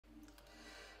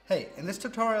Hey, in this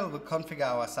tutorial we'll configure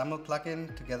our SAML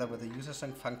plugin together with the user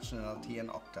sync functionality in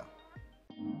Okta.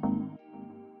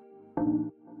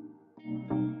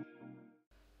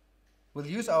 We'll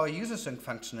use our user sync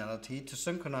functionality to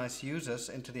synchronize users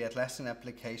into the Atlassian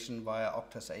application via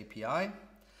Okta's API,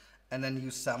 and then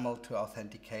use SAML to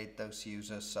authenticate those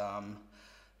users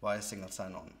via single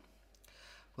sign-on.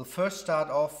 We'll first start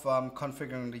off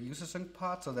configuring the user sync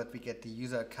part so that we get the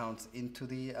user accounts into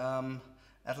the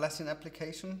Atlassian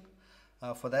application.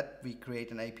 For that, we create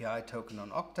an API token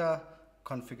on Okta,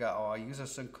 configure our user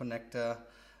sync connector,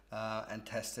 and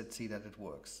test it, see that it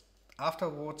works.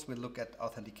 Afterwards, we'll look at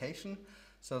authentication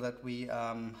so that we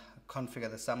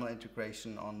configure the SAML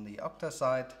integration on the Okta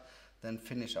side, then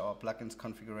finish our plugins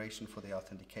configuration for the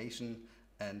authentication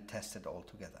and test it all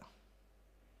together.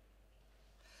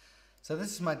 So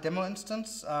this is my demo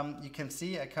instance. You can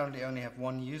see I currently only have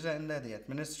one user in there, the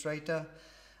administrator.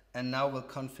 And now we'll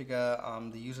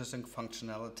configure the user sync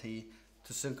functionality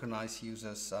to synchronize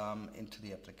users into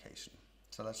the application.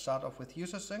 So let's start off with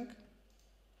user sync.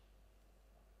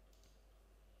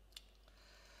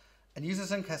 And user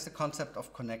sync has the concept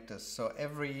of connectors. So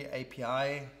every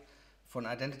API for an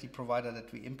identity provider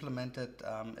that we implemented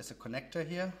is a connector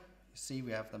here. You see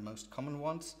we have the most common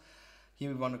ones. Here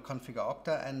we want to configure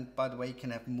Okta, and by the way, you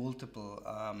can have multiple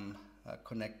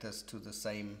connectors to the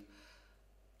same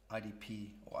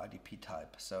IDP or IDP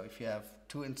type. So if you have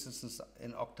two instances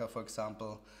in Okta, for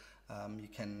example, you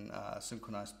can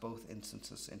synchronize both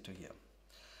instances into here.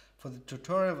 For the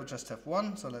tutorial, we'll just have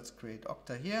one, so let's create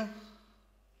Okta here.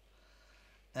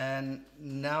 And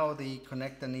now the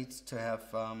connector needs to have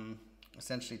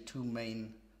essentially two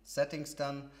main settings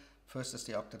done. First is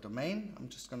the Okta domain. I'm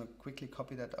just going to quickly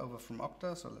copy that over from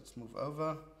Okta, so let's move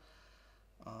over.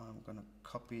 I'm going to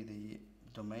copy the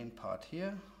domain part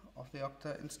here of the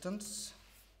Okta instance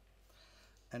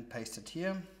and paste it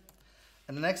here.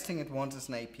 And the next thing it wants is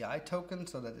an API token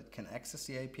so that it can access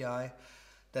the API.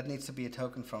 That needs to be a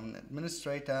token from an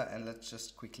administrator, and let's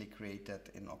just quickly create that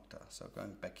in Okta. So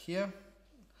going back here,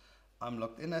 I'm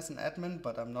logged in as an admin,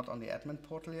 but I'm not on the admin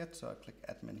portal yet, so I click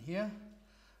admin here.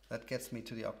 That gets me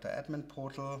to the Okta admin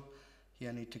portal. Here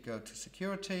I need to go to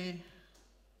security,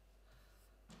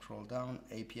 scroll down,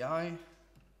 API,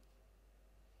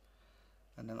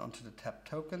 and then onto the tab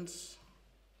tokens.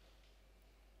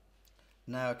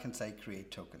 Now I can say create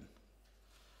token.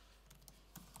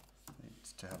 It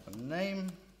needs to have a name,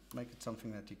 make it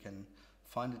something that you can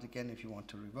find it again if you want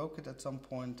to revoke it at some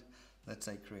point. Let's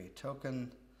say create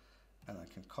token, and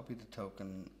I can copy the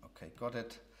token. Okay, got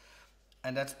it.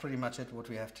 And that's pretty much it, what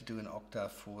we have to do in Okta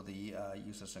for the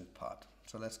user sync part.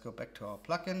 So let's go back to our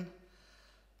plugin,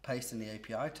 paste in the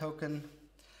API token.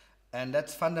 And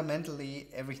that's fundamentally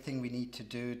everything we need to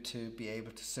do to be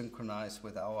able to synchronize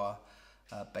with our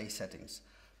base settings.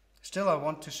 Still, I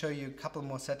want to show you a couple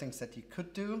more settings that you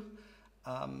could do,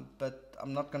 but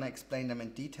I'm not going to explain them in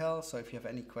detail. So if you have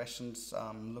any questions,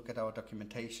 look at our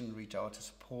documentation, reach out to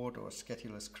support, or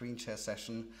schedule a screen share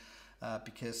session,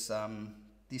 because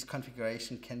these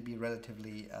configuration can be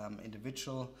relatively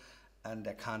individual, and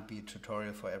there can't be a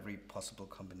tutorial for every possible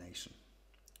combination.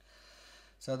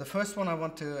 So the first one I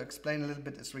want to explain a little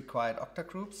bit is required Okta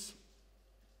groups.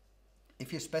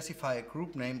 If you specify a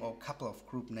group name or a couple of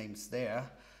group names there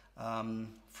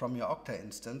from your Okta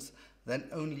instance, then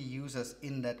only users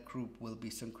in that group will be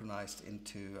synchronized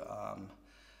into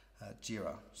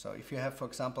Jira. So if you have, for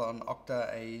example, on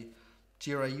Okta a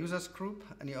Jira users group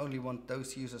and you only want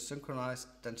those users synchronized,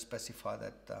 then specify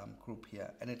that group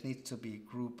here. And it needs to be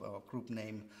group or group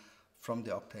name from the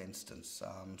Okta instance,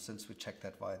 since we check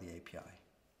that via the API.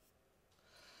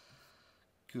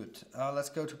 Good. Let's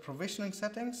go to provisioning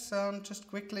settings just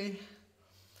quickly.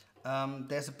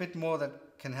 There's a bit more that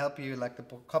can help you, like the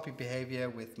copy behavior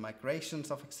with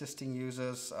migrations of existing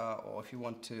users, or if you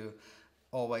want to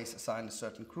always assign a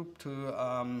certain group to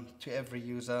every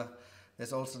user.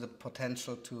 There's also the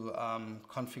potential to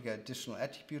configure additional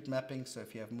attribute mapping. So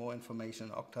if you have more information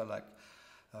in Okta, like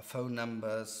phone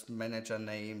numbers, manager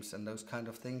names, and those kind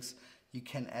of things, you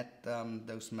can add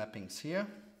those mappings here.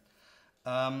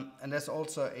 And there's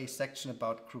also a section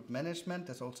about group management.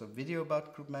 There's also a video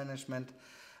about group management.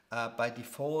 By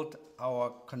default,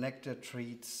 our connector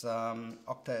treats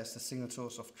Okta as the single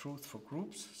source of truth for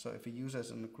groups. So if a user is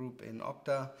in a group in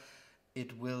Okta,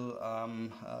 it will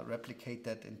replicate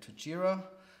that into Jira.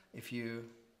 If you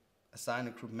assign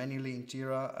a group manually in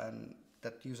Jira and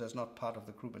that user is not part of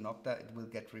the group in Okta, it will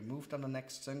get removed on the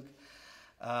next sync.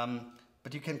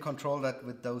 But you can control that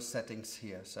with those settings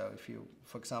here. So if you,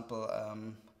 for example,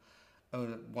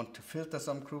 want to filter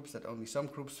some groups, that only some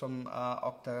groups from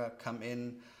Okta come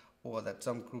in, or that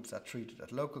some groups are treated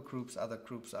as local groups, other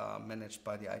groups are managed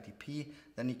by the IDP,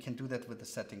 then you can do that with the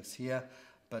settings here.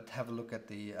 But have a look at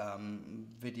the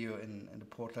video in the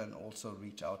portal and also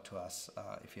reach out to us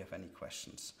if you have any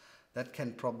questions. That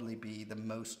can probably be the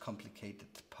most complicated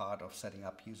part of setting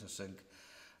up user sync,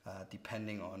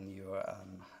 depending on your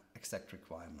exact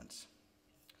requirements.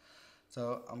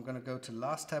 So I'm going to go to the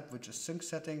last tab, which is sync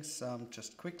settings,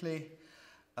 just quickly.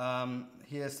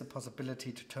 Here's the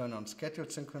possibility to turn on scheduled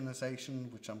synchronization,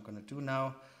 which I'm going to do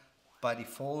now. By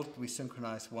default, we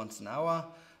synchronize once an hour,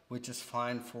 which is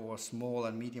fine for small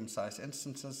and medium-sized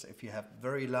instances. If you have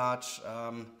very large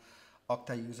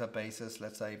Okta user bases,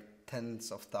 let's say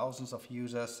tens of thousands of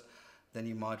users, then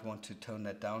you might want to tone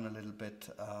that down a little bit.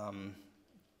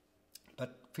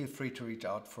 But feel free to reach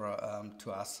out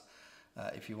to us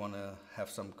if you want to have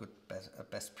some good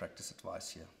best practice advice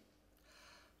here.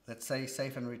 Let's say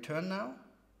save and return now.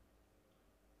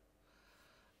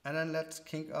 And then let's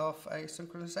kick off a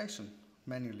synchronization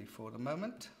manually for the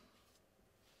moment.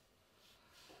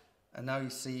 And now you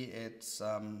see it's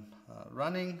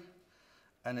running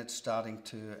and it's starting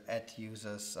to add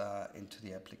users into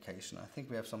the application. I think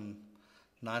we have some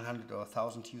 900 or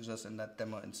 1,000 users in that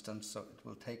demo instance, so it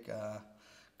will take a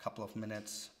couple of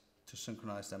minutes to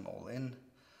synchronize them all in.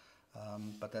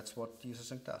 But that's what user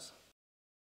sync does.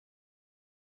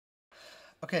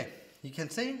 Okay, you can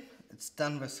see it's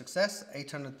done with success.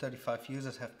 835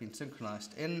 users have been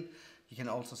synchronized in. You can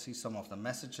also see some of the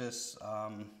messages.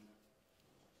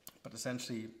 But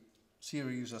essentially 0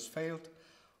 users failed,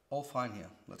 all fine here.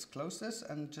 Let's close this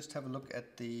and just have a look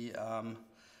at the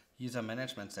user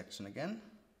management section again.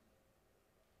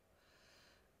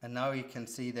 And now you can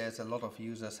see there's a lot of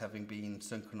users having been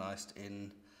synchronized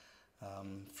in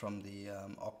from the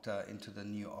Okta into the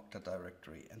new Okta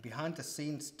directory. And behind the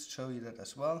scenes, to show you that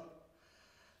as well,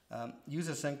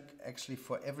 user sync actually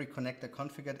for every connector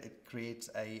configured, it creates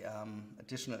a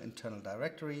additional internal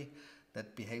directory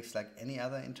that behaves like any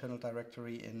other internal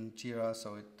directory in Jira,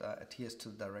 so it adheres to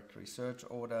the directory search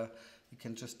order. You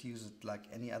can just use it like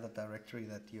any other directory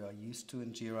that you are used to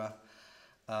in Jira,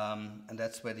 and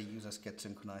that's where the users get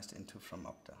synchronized into from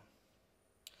Okta.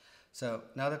 So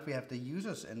now that we have the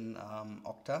users in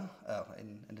Okta,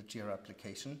 in the Jira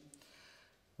application,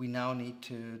 we now need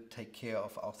to take care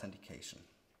of authentication.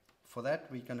 For that,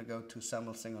 we're going to go to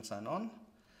SAML Single Sign-On,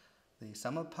 the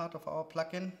SAML part of our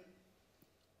plugin.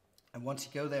 And once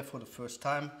you go there for the first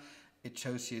time, it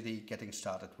shows you the Getting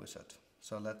Started wizard.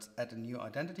 So let's add a new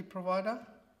identity provider.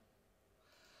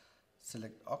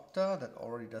 Select Okta, that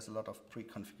already does a lot of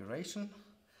pre-configuration.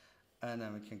 And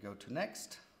then we can go to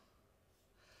Next.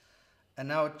 And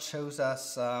now it shows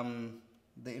us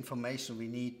the information we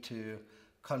need to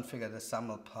configure the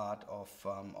SAML part of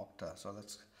Okta. So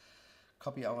let's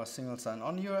copy our single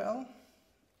sign-on URL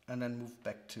and then move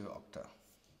back to Okta.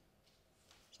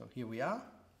 So here we are.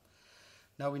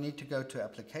 Now we need to go to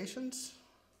Applications,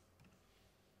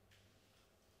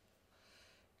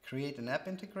 create an app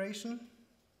integration,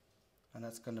 and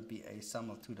that's going to be a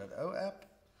SAML 2.0 app.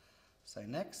 Say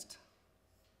Next.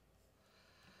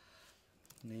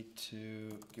 Need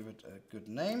to give it a good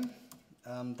name.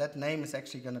 That name is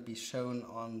actually going to be shown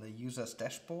on the user's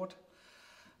dashboard.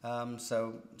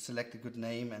 So select a good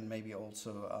name and maybe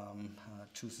also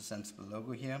choose a sensible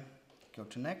logo here. Go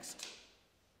to Next.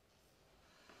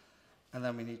 And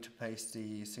then we need to paste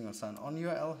the single sign-on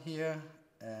URL here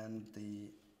and the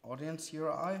audience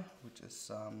URI, which is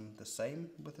the same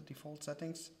with the default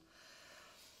settings.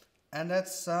 And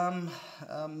that's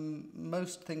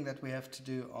most thing that we have to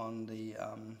do on the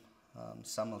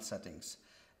SAML settings.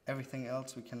 Everything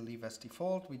else we can leave as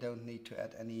default. We don't need to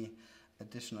add any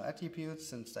additional attributes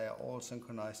since they are all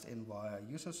synchronized in via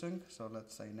user sync. So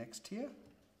let's say Next here.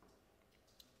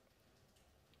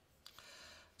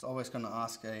 It's always going to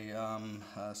ask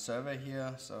a survey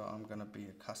here, so I'm going to be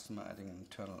a customer adding an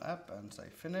internal app and say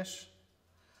Finish.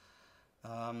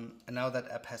 And now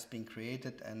that app has been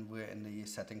created and we're in the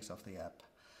settings of the app.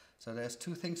 So there's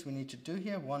two things we need to do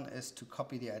here. One is to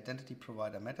copy the identity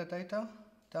provider metadata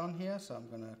down here. So I'm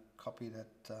going to copy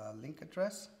that link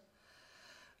address.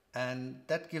 And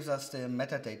that gives us the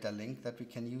metadata link that we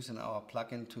can use in our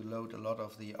plugin to load a lot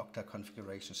of the Okta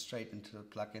configuration straight into the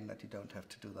plugin, that you don't have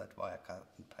to do that via cut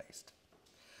and paste.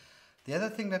 The other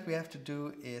thing that we have to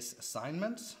do is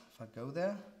assignments. If I go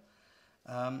there,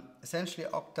 essentially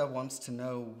Okta wants to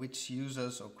know which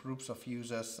users or groups of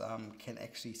users can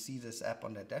actually see this app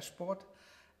on their dashboard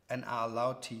and are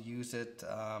allowed to use it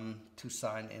to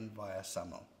sign in via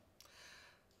SAML.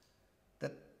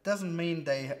 Doesn't mean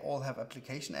they all have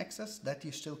application access. That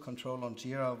you still control on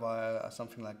Jira via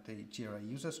something like the Jira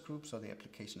users groups or the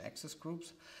application access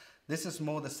groups. This is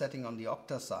more the setting on the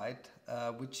Okta side,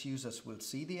 which users will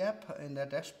see the app in their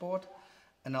dashboard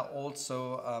and are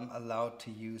also allowed to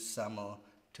use SAML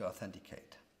to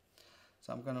authenticate.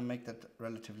 So I'm going to make that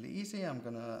relatively easy. I'm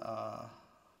going to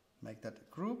make that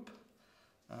a group,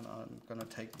 and I'm going to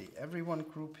take the everyone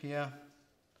group here.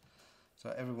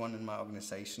 So everyone in my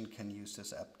organization can use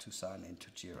this app to sign into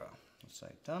Jira. Let's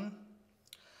say done.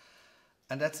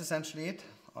 And that's essentially it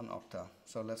on Okta.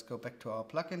 So let's go back to our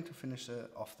plugin to finish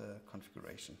off the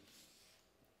configuration.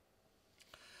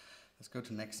 Let's go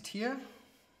to next here.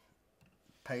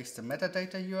 Paste the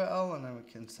metadata URL, and then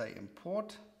we can say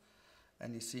import.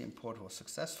 And you see import was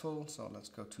successful, so let's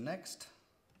go to next.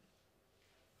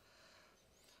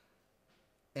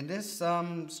 In this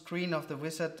screen of the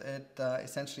wizard, it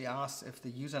essentially asks if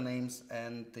the usernames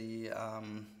and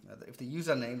if the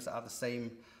usernames are the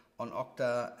same on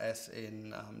Okta as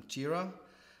in Jira.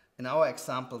 In our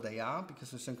example, they are,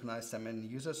 because we synchronized them in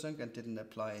user sync and didn't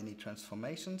apply any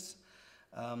transformations.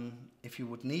 If you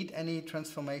would need any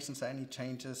transformations or any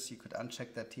changes, you could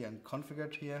uncheck that here and configure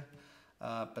it here.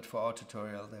 But for our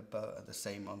tutorial, they're the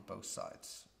same on both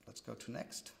sides. Let's go to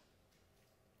next.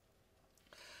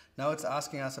 Now it's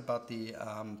asking us about the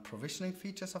provisioning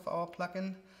features of our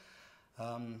plugin.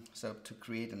 So to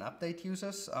create and update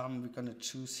users, we're going to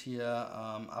choose here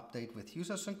update with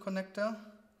user sync connector.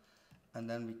 And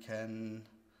then we can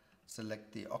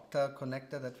select the Okta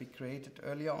connector that we created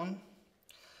earlier on.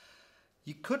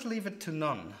 You could leave it to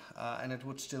none and it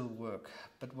would still work.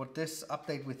 But what this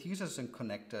update with user sync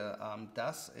connector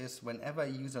does is whenever a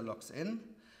user logs in,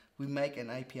 we make an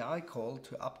API call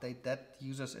to update that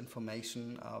user's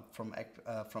information from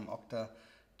Okta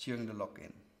during the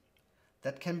login.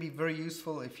 That can be very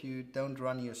useful if you don't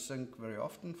run your sync very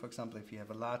often. For example, if you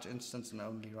have a large instance and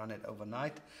only run it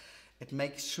overnight, it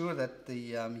makes sure that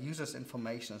the user's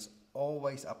information is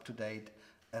always up to date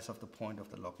as of the point of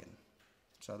the login.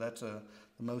 So that's the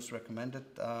most recommended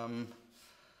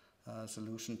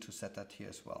solution to set that here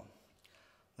as well.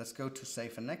 Let's go to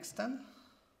save and next then.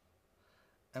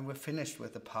 And we're finished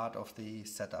with the part of the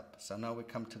setup. So now we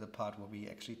come to the part where we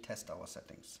actually test our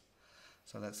settings.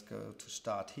 So let's go to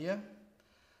start here.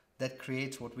 That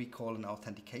creates what we call an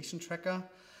authentication tracker.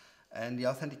 And the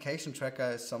authentication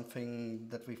tracker is something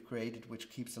that we've created which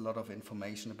keeps a lot of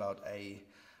information about a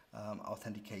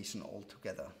authentication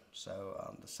altogether.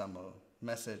 So the SAML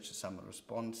message, the SAML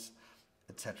response,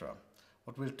 etc.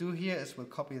 What we'll do here is we'll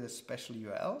copy this special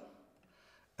URL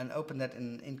and open that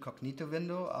in an incognito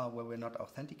window where we're not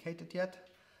authenticated yet.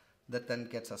 That then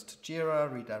gets us to Jira,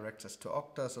 redirects us to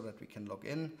Okta so that we can log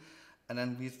in. And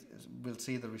then we'll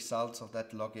see the results of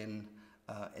that login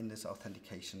in this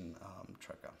authentication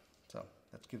tracker. So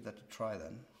let's give that a try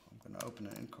then. I'm going to open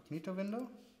an incognito window,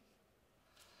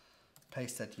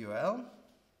 paste that URL,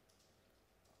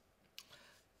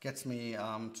 gets me to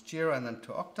Jira and then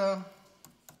to Okta.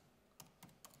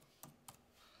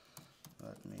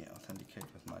 Let me authenticate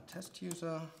with my test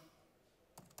user.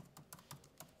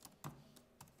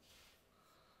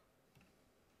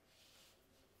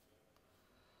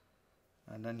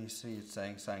 And then you see it's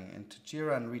saying into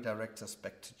Jira and redirects us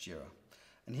back to Jira.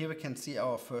 And here we can see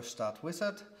our first start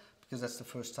wizard, because that's the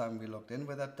first time we logged in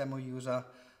with that demo user.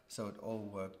 So it all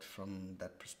worked from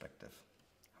that perspective.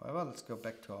 However, let's go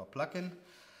back to our plugin.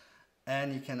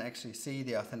 And you can actually see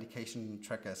the authentication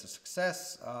tracker as a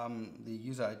success. The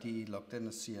user ID logged in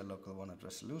is CL local 1 at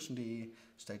resolution. The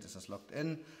status is logged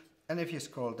in. And if you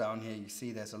scroll down here, you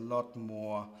see there's a lot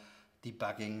more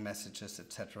debugging messages,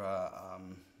 etc.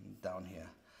 Down here.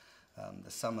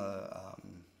 The SAML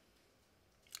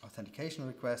authentication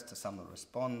request, the SAML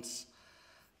response,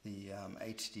 the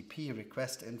HTTP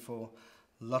request info,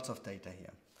 lots of data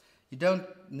here. You don't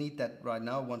need that right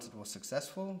now once it was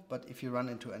successful, but if you run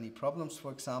into any problems,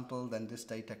 for example, then this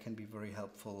data can be very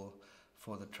helpful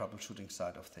for the troubleshooting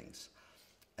side of things.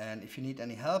 And if you need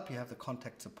any help, you have the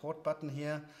contact support button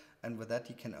here, and with that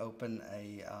you can open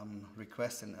a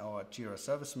request in our Jira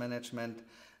Service Management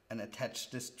and attach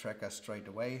this tracker straight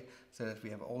away so that we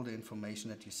have all the information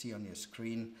that you see on your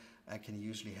screen and can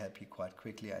usually help you quite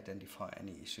quickly identify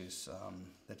any issues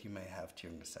that you may have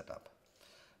during the setup.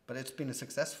 But it's been a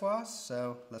success for us,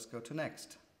 so let's go to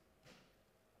next.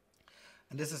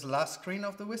 And this is the last screen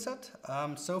of the wizard.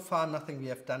 So far, nothing we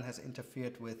have done has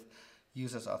interfered with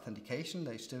users' authentication.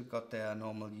 They still got their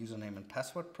normal username and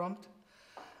password prompt.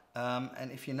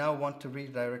 And if you now want to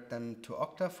redirect them to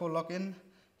Okta for login,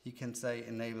 you can say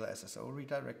enable SSO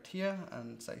redirect here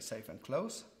and say save and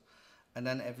close. And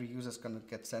then every user is going to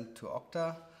get sent to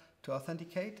Okta to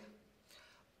authenticate.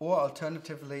 Or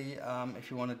alternatively, if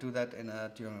you want to do that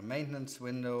during a maintenance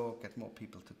window, get more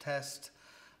people to test,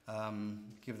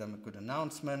 give them a good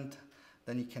announcement.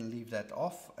 Then you can leave that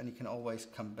off, and you can always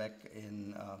come back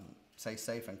in, say,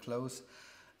 save and close,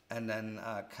 and then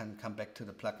can come back to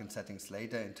the plugin settings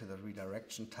later into the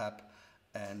redirection tab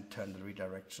and turn the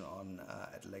redirection on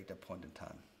at a later point in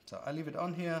time. So I leave it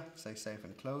on here, say save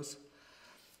and close,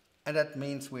 and that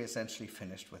means we're essentially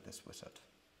finished with this wizard.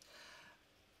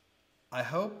 I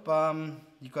hope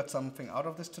you got something out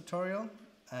of this tutorial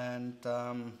and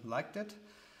liked it.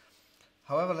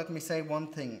 However, let me say one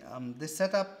thing. This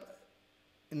setup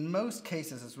in most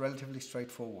cases is relatively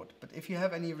straightforward, but if you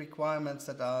have any requirements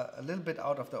that are a little bit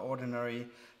out of the ordinary,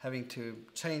 having to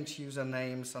change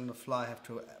usernames on the fly, have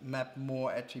to map more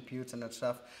attributes and that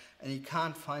stuff, and you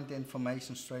can't find the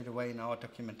information straight away in our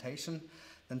documentation,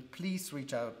 then please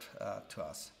reach out to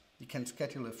us. You can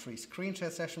schedule a free screen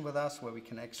share session with us where we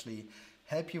can actually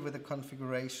help you with the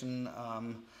configuration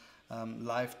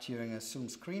live during a Zoom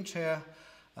screen share.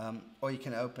 Or you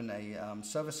can open a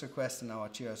service request in our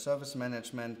Jira service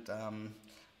management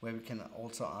where we can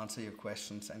also answer your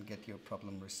questions and get your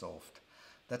problem resolved.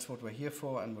 That's what we're here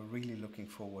for, and we're really looking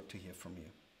forward to hear from you.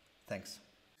 Thanks.